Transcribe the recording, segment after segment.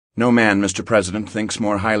No man, Mr. President, thinks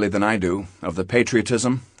more highly than I do of the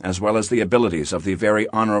patriotism as well as the abilities of the very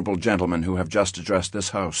honorable gentlemen who have just addressed this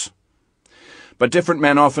House. But different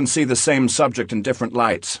men often see the same subject in different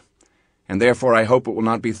lights, and therefore I hope it will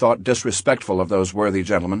not be thought disrespectful of those worthy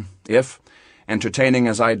gentlemen if, entertaining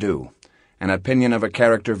as I do, an opinion of a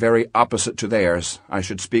character very opposite to theirs, I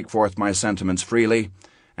should speak forth my sentiments freely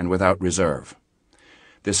and without reserve.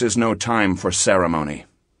 This is no time for ceremony.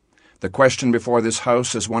 The question before this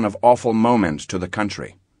House is one of awful moment to the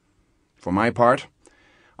country. For my part,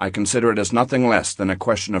 I consider it as nothing less than a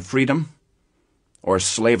question of freedom or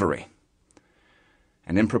slavery.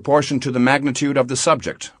 And in proportion to the magnitude of the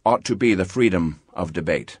subject ought to be the freedom of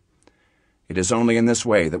debate. It is only in this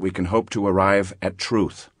way that we can hope to arrive at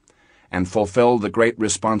truth and fulfill the great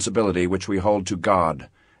responsibility which we hold to God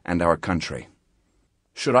and our country.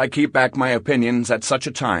 Should I keep back my opinions at such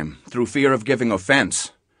a time, through fear of giving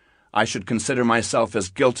offense, I should consider myself as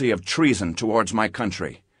guilty of treason towards my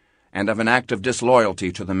country, and of an act of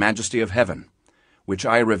disloyalty to the majesty of heaven, which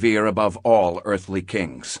I revere above all earthly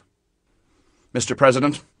kings. Mr.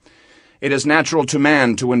 President, it is natural to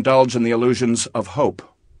man to indulge in the illusions of hope.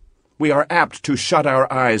 We are apt to shut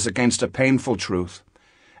our eyes against a painful truth,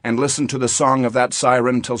 and listen to the song of that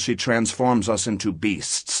siren till she transforms us into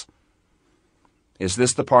beasts. Is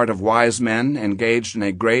this the part of wise men engaged in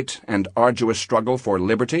a great and arduous struggle for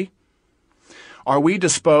liberty? Are we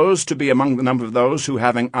disposed to be among the number of those who,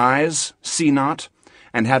 having eyes, see not,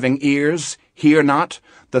 and having ears, hear not,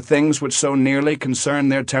 the things which so nearly concern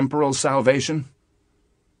their temporal salvation?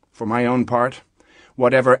 For my own part,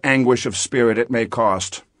 whatever anguish of spirit it may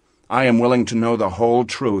cost, I am willing to know the whole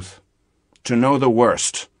truth, to know the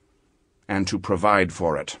worst, and to provide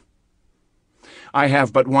for it. I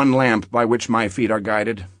have but one lamp by which my feet are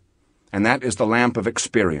guided, and that is the lamp of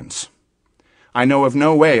experience. I know of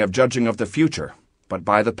no way of judging of the future, but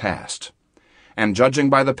by the past. And judging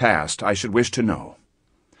by the past, I should wish to know,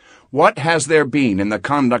 what has there been in the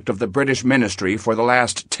conduct of the British ministry for the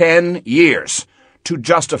last 10 years to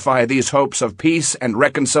justify these hopes of peace and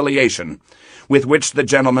reconciliation with which the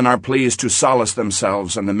gentlemen are pleased to solace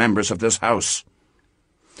themselves and the members of this House?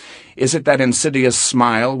 Is it that insidious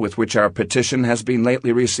smile with which our petition has been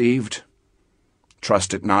lately received?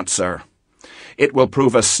 Trust it not, sir. It will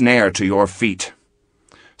prove a snare to your feet.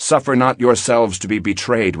 Suffer not yourselves to be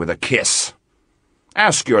betrayed with a kiss.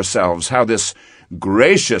 Ask yourselves how this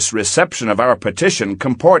gracious reception of our petition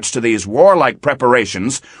comports to these warlike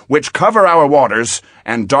preparations which cover our waters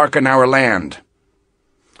and darken our land.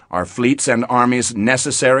 Are fleets and armies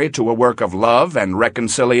necessary to a work of love and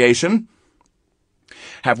reconciliation?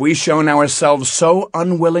 Have we shown ourselves so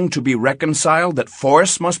unwilling to be reconciled that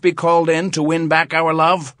force must be called in to win back our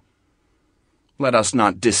love? Let us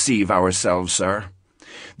not deceive ourselves, sir.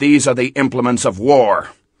 These are the implements of war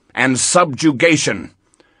and subjugation,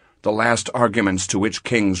 the last arguments to which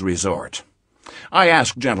kings resort. I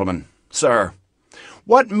ask, gentlemen, sir,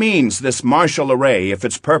 what means this martial array if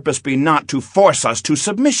its purpose be not to force us to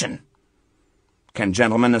submission? Can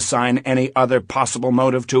gentlemen assign any other possible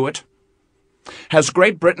motive to it? Has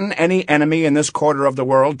Great Britain any enemy in this quarter of the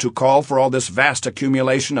world to call for all this vast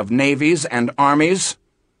accumulation of navies and armies?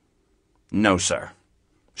 No, sir.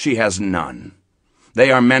 She has none.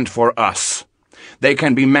 They are meant for us. They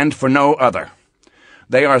can be meant for no other.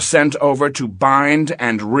 They are sent over to bind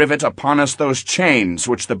and rivet upon us those chains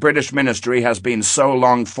which the British ministry has been so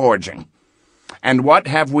long forging. And what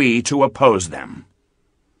have we to oppose them?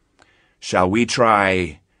 Shall we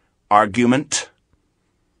try argument?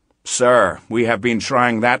 Sir, we have been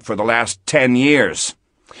trying that for the last 10 years.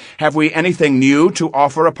 Have we anything new to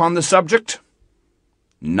offer upon the subject?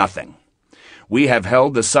 Nothing. We have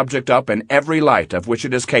held the subject up in every light of which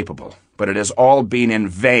it is capable, but it has all been in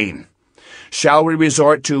vain. Shall we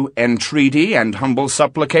resort to entreaty and humble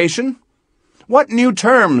supplication? What new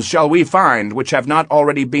terms shall we find which have not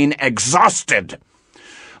already been exhausted?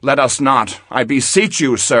 Let us not, I beseech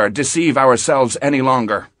you, sir, deceive ourselves any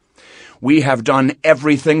longer. We have done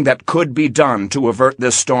everything that could be done to avert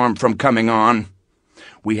this storm from coming on.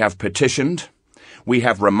 We have petitioned, we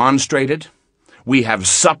have remonstrated, we have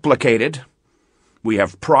supplicated, we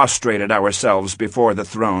have prostrated ourselves before the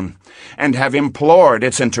throne, and have implored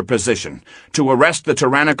its interposition to arrest the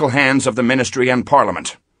tyrannical hands of the ministry and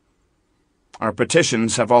Parliament. Our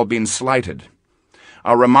petitions have all been slighted.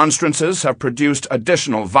 Our remonstrances have produced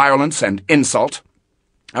additional violence and insult.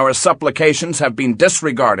 Our supplications have been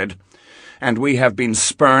disregarded, and we have been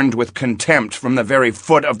spurned with contempt from the very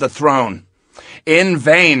foot of the throne. In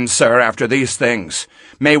vain, sir, after these things,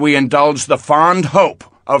 may we indulge the fond hope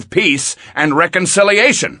of peace and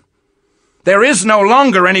reconciliation. There is no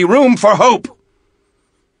longer any room for hope.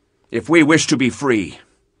 If we wish to be free,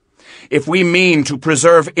 if we mean to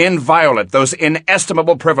preserve inviolate those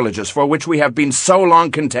inestimable privileges for which we have been so long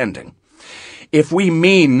contending, if we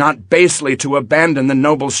mean not basely to abandon the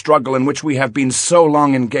noble struggle in which we have been so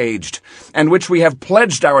long engaged, and which we have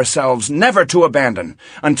pledged ourselves never to abandon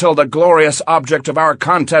until the glorious object of our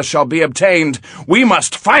contest shall be obtained, we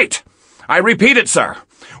must fight. I repeat it, sir.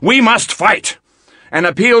 We must fight. An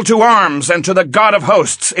appeal to arms and to the God of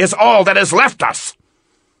hosts is all that is left us.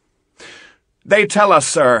 They tell us,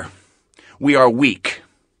 sir, we are weak,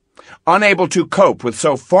 unable to cope with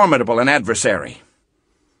so formidable an adversary.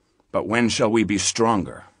 But when shall we be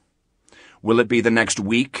stronger? Will it be the next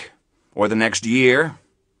week or the next year?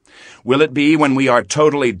 Will it be when we are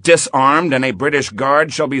totally disarmed and a British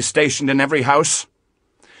guard shall be stationed in every house?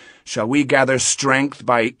 Shall we gather strength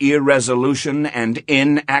by irresolution and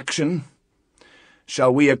inaction?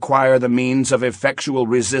 Shall we acquire the means of effectual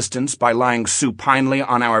resistance by lying supinely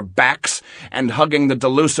on our backs and hugging the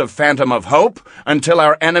delusive phantom of hope until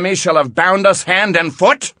our enemy shall have bound us hand and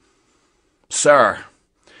foot? Sir,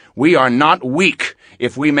 we are not weak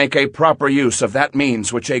if we make a proper use of that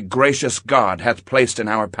means which a gracious God hath placed in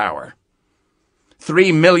our power.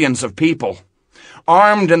 3 millions of people,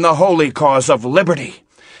 armed in the holy cause of liberty,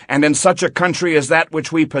 and in such a country as that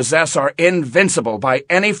which we possess, are invincible by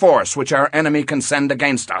any force which our enemy can send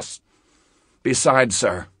against us. Besides,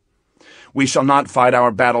 sir, we shall not fight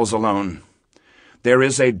our battles alone. There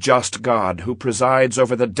is a just God who presides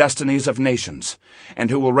over the destinies of nations, and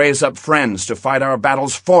who will raise up friends to fight our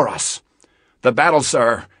battles for us. The battle,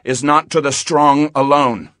 sir, is not to the strong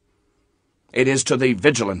alone. It is to the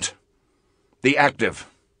vigilant, the active,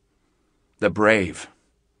 the brave.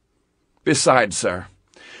 Besides, sir,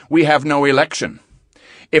 we have no election.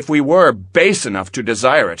 If we were base enough to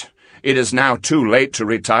desire it, it is now too late to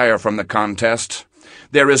retire from the contest.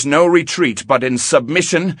 There is no retreat but in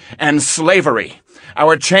submission and slavery.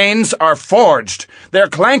 Our chains are forged. Their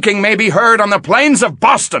clanking may be heard on the plains of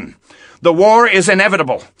Boston. The war is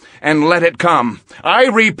inevitable, and let it come. I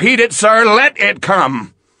repeat it, sir, let it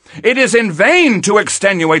come. It is in vain to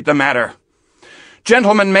extenuate the matter.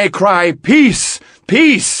 Gentlemen may cry, peace,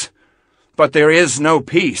 peace. But there is no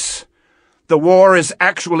peace. The war is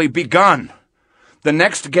actually begun. The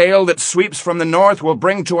next gale that sweeps from the north will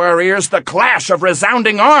bring to our ears the clash of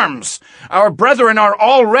resounding arms. Our brethren are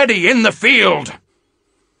already in the field.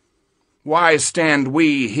 Why stand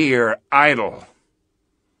we here idle?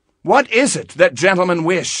 What is it that gentlemen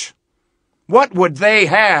wish? What would they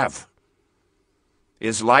have?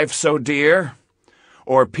 Is life so dear,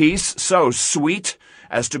 or peace so sweet,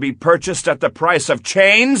 as to be purchased at the price of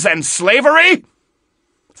chains and slavery?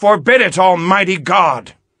 Forbid it, Almighty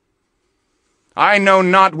God! I know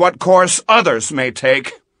not what course others may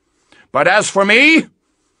take, but as for me,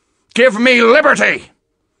 give me liberty,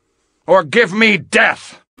 or give me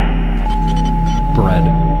death.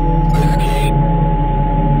 Bread.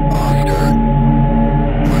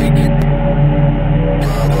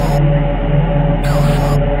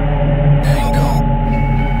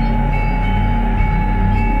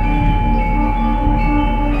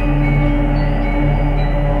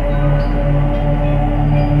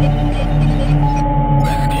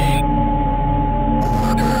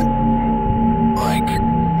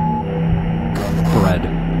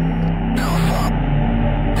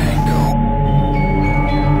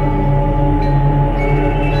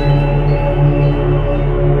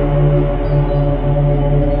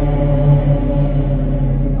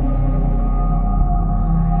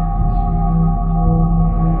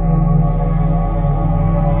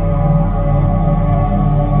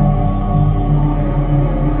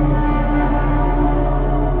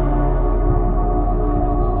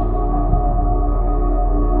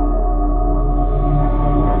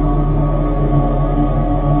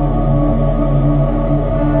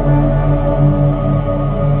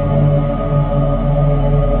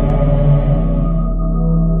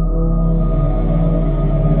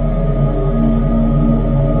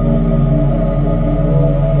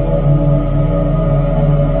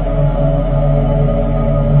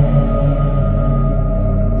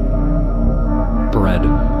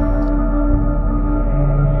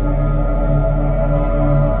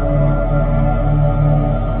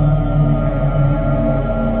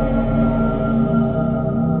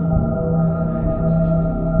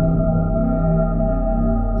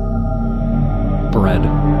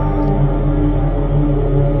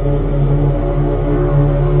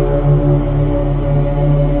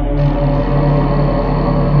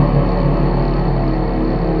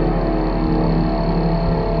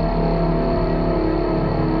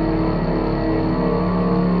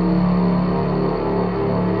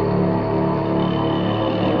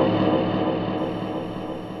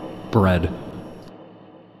 bread.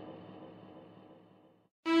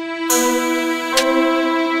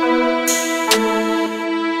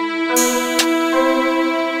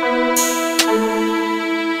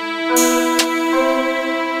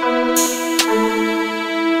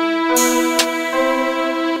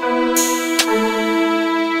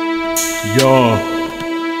 Yo.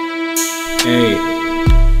 Hey.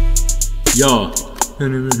 Yo.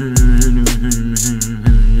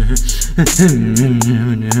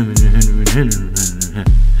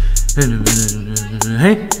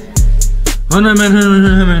 Hey.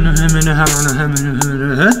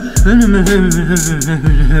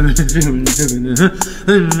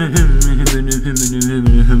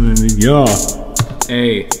 Yo.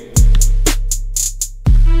 Hey.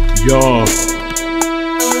 Yo.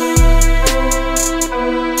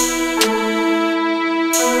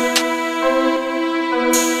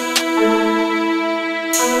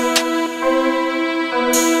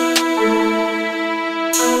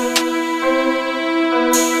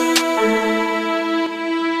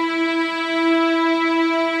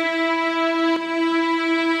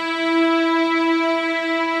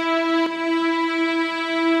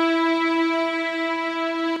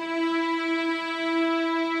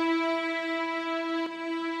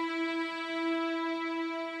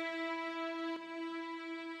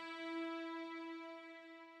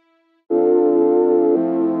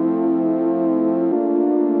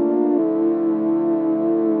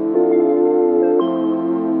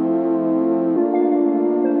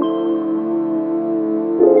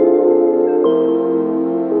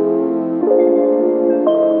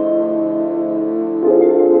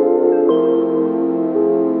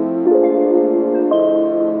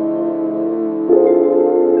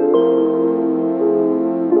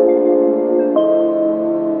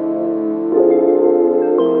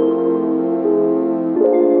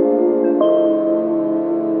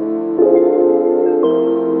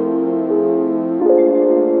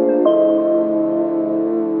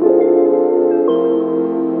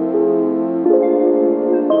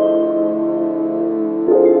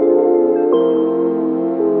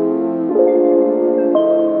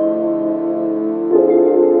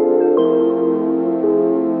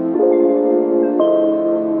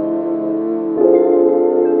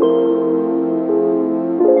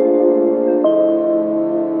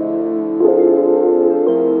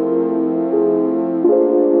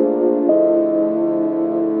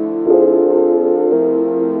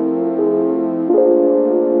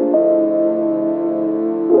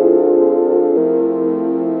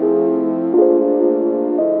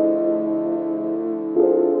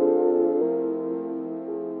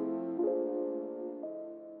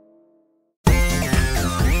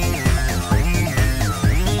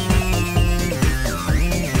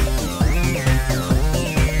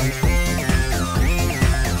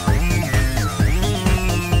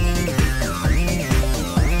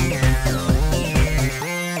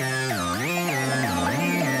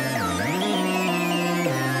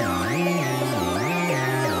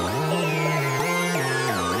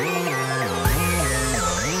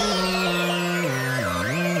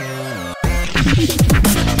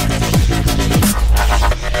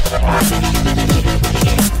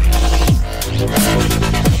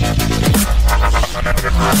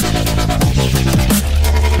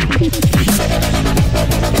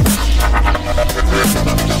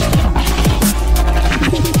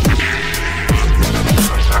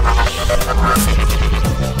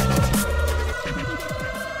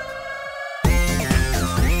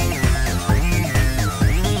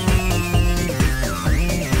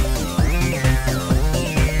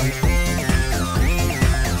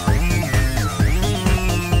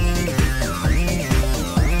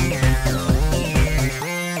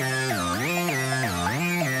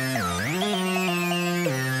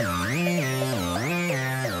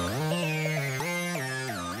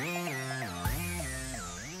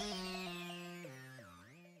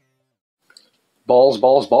 Balls,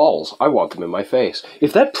 balls, balls. I want them in my face.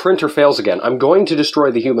 If that printer fails again, I'm going to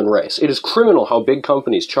destroy the human race. It is criminal how big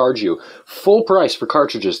companies charge you full price for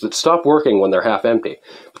cartridges that stop working when they're half empty.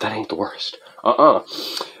 But that ain't the worst.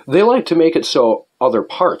 They like to make it so other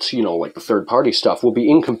parts, like the third-party stuff, will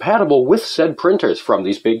be incompatible with said printers from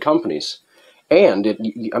these big companies. And it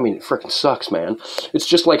frickin' sucks, man. It's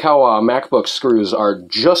just like how MacBook screws are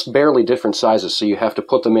just barely different sizes, so you have to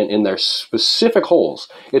put them in their specific holes.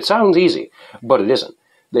 It sounds easy, but it isn't.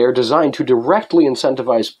 They are designed to directly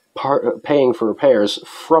incentivize paying for repairs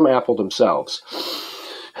from Apple themselves.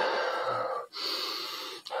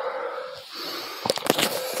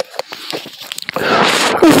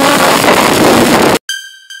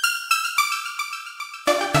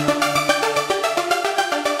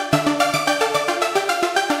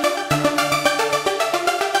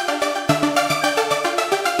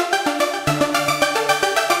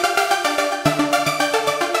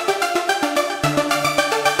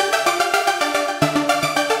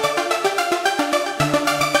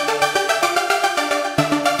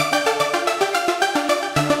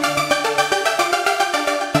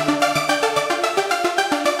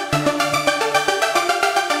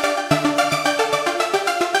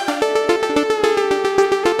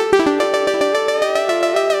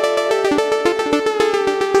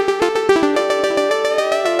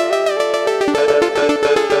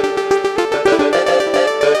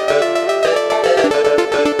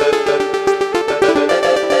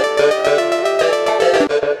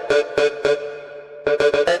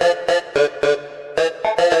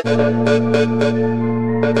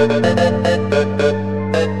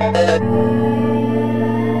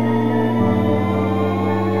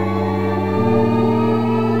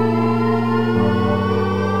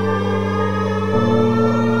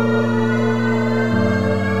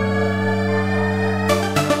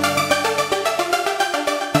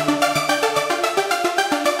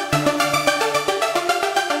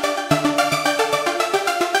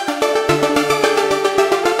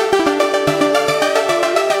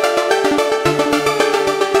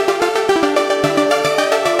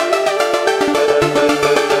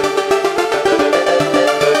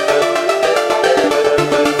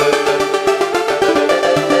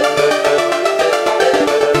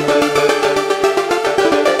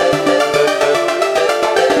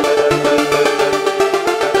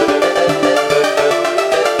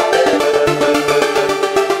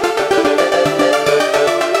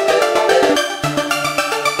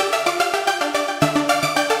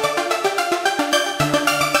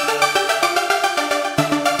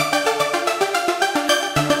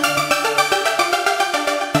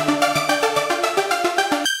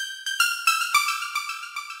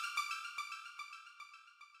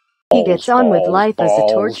 He gets on with life as a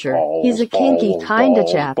torture. He's a kinky kinda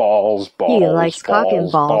chap. He likes cock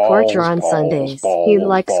and ball torture on Sundays. He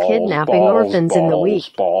likes kidnapping orphans in the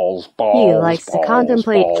week. He likes to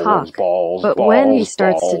contemplate cock. But when he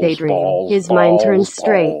starts to daydream, his mind turns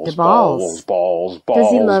straight to balls. Does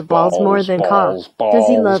he love balls more than cock? Does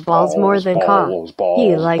he love balls more than cock?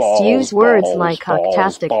 He likes to use words like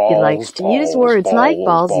cocktastic. He likes to use words like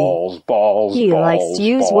ballsy. He likes to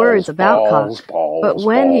use words about cock. But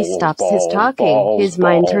when he stops his talking, his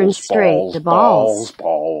mind turns straight to balls.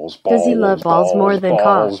 Does he love balls more than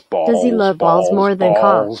cock? Does he love balls more than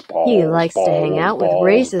cock? He likes to hang out with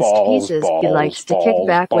racist pieces. He likes to kick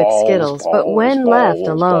back with Skittles. But when left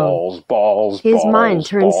alone, his mind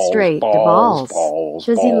turns straight to balls.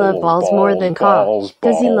 Does he love balls more than cock?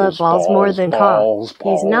 Does he love balls more than cock?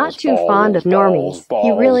 He's not too fond of normies.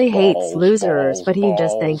 He really hates losers, but he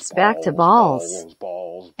just thinks back to balls.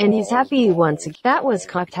 And he's happy once again. That was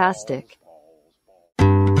cocktastic.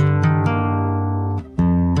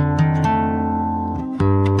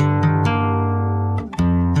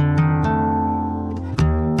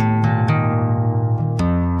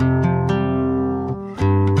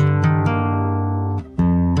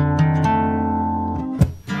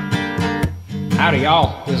 Howdy,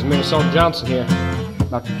 y'all. This is Minnesota Johnson here.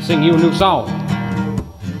 About to sing you a new song.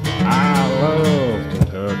 I love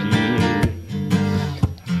Kentucky.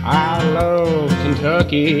 I love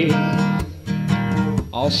Kentucky.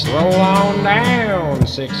 I'll stroll on down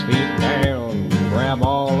 6 feet down, grab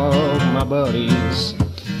all of my buddies.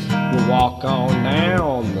 We'll walk on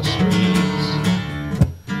down the streets,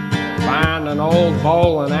 find an old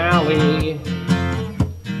bowling alley.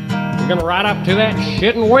 We're gonna ride up to that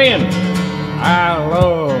shit and win. I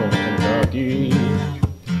love Kentucky.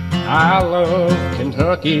 I love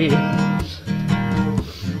Kentucky.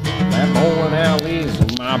 That bowling alley's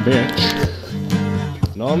my bitch.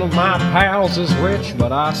 None of my pals is rich,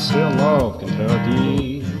 but I still love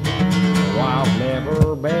Kentucky. Though I've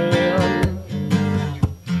never been,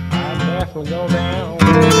 I'd definitely go down to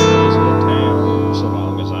the town so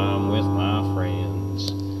long as I'm with my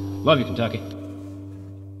friends. Love you, Kentucky.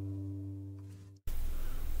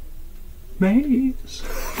 Maize.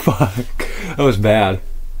 Fuck. That was bad.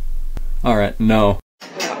 Alright, no.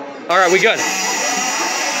 Alright, we good.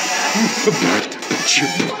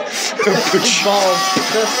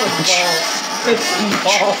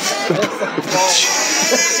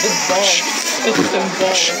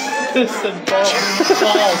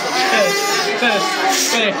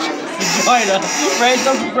 Vagina,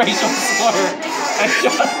 random racial slur. I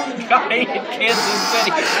shot a guy in Kansas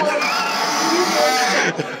City.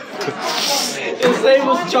 His name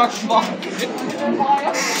was Chuck Buck. He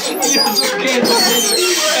was from Kansas City,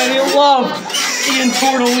 and he loved Ian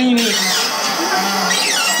Tortellini.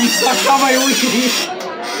 He sucked on my weenie.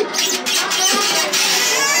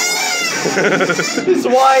 His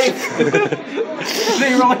wife.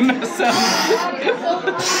 They really miss him.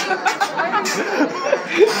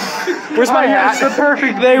 Where's my hat? That's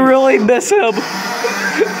perfect. They really miss him.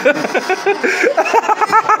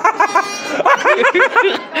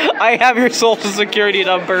 I have your social security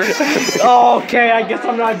number. Oh, okay, I guess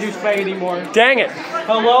I'm not a douchebag anymore. Dang it.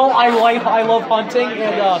 Hello, I love hunting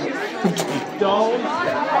and don't.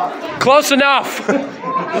 Close enough.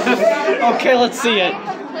 Okay, let's see it.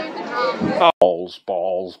 Balls,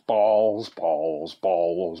 balls, balls, balls,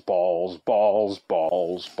 balls, balls, balls, balls,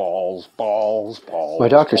 balls, balls, balls. My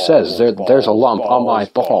doctor says there's a lump on my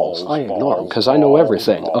balls. I ignore him because I know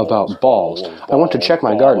everything about balls. I went to check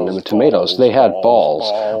my garden and the tomatoes, they had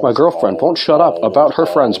balls. My girlfriend won't shut up about her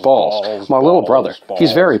friend's balls. My little brother,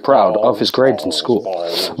 he's very proud of his grades in school.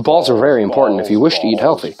 Balls are very important if you wish to eat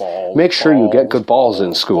healthy. Make sure you get good balls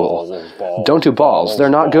in school. Don't do balls, they're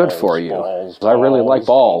not good for you. I really like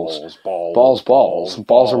balls. Balls, balls.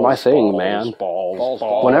 Balls are my thing, man.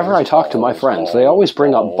 Whenever I talk to my friends, they always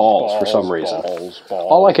bring up balls for some reason.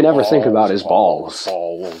 All I can ever think about is balls.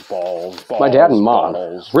 My dad and mom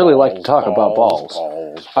really like to talk about balls.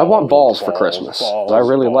 I want balls for Christmas. I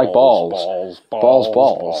really like balls. Balls,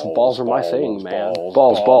 balls. Balls are my thing, man.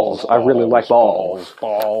 Balls, balls. I really like balls.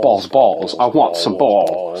 Balls, balls. I want some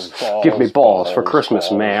balls. Give me balls for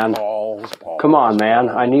Christmas, man. Come on, man.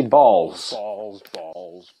 I need balls.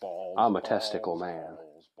 I'm a testicle man.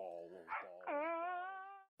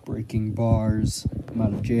 Breaking bars. I'm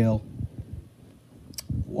out of jail.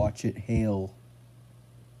 Watch it hail.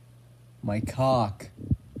 My cock.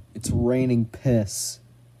 It's raining piss.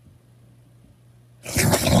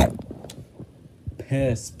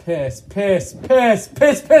 Piss, piss, piss, piss,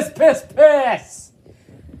 piss, piss, piss, piss!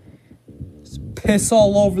 Piss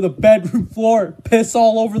all over the bedroom floor. Piss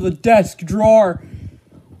all over the desk drawer.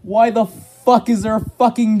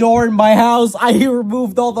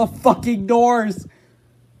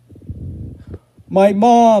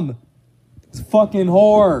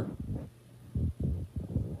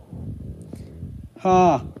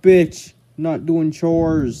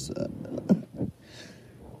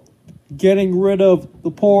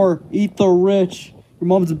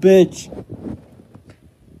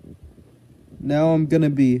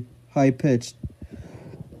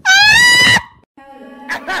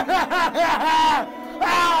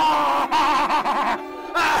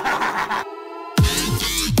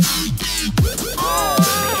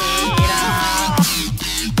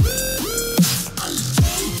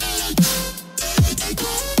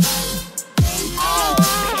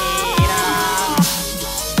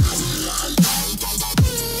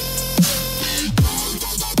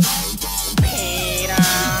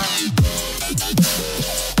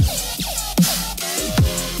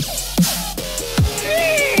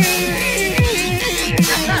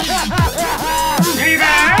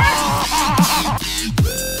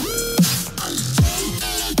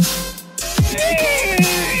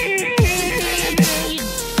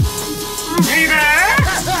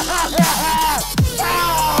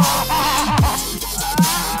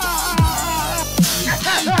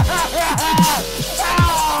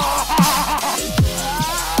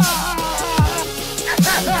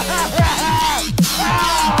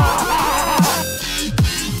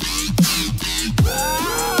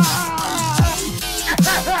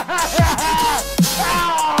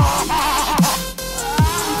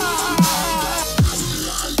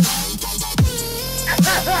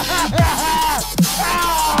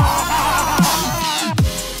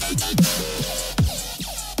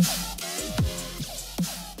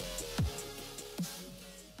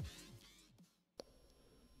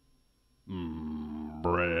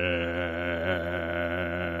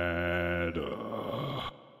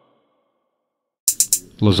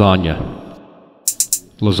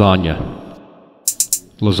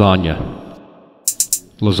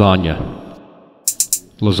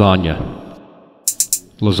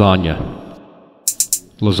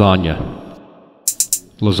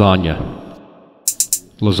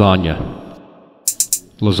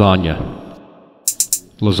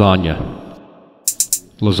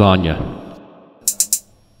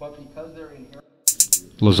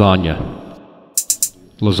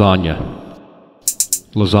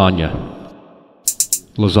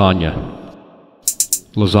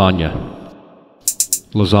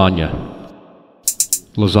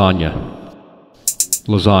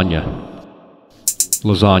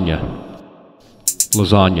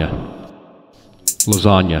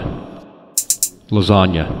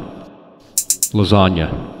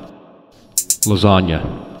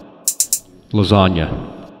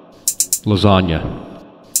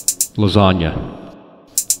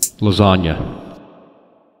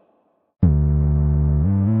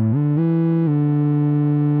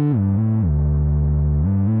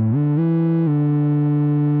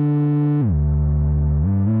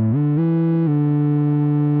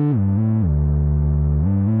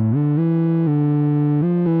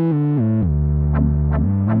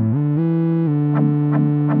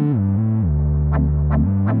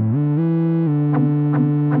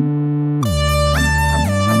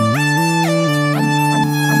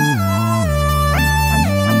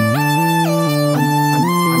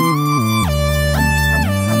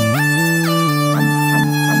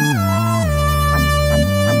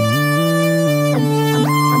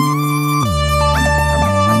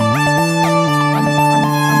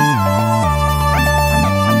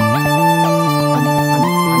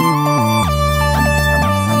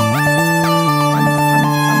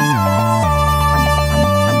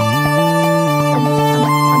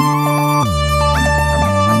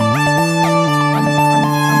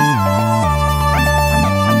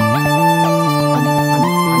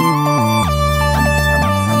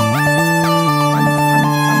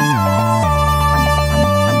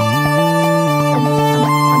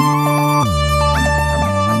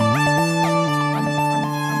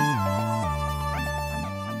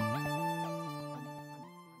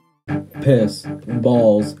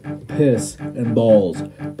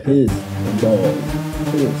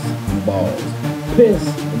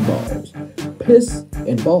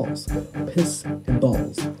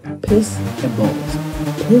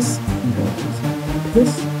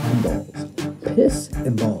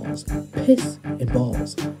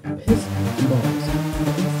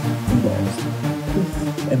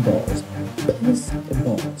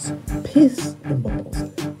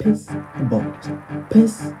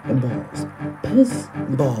 piss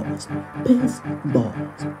and balls, piss and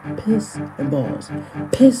balls, piss and balls,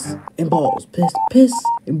 piss and balls, piss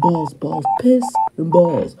and balls, balls, piss and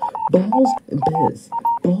balls, balls and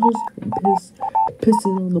piss,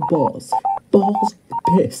 pissing on the balls, balls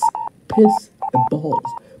and piss and balls,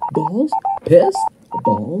 balls, piss,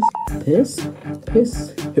 balls, piss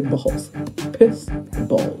and balls, piss and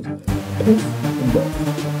balls, piss and balls,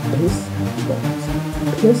 piss and balls,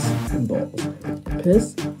 piss and balls,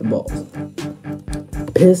 piss and balls,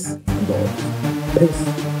 piss and balls, piss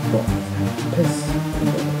and balls, piss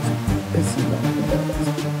and balls, pissing on the balls,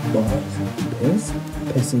 balls, piss,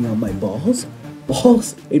 pissing on my balls,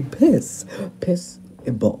 balls and piss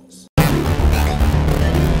and balls.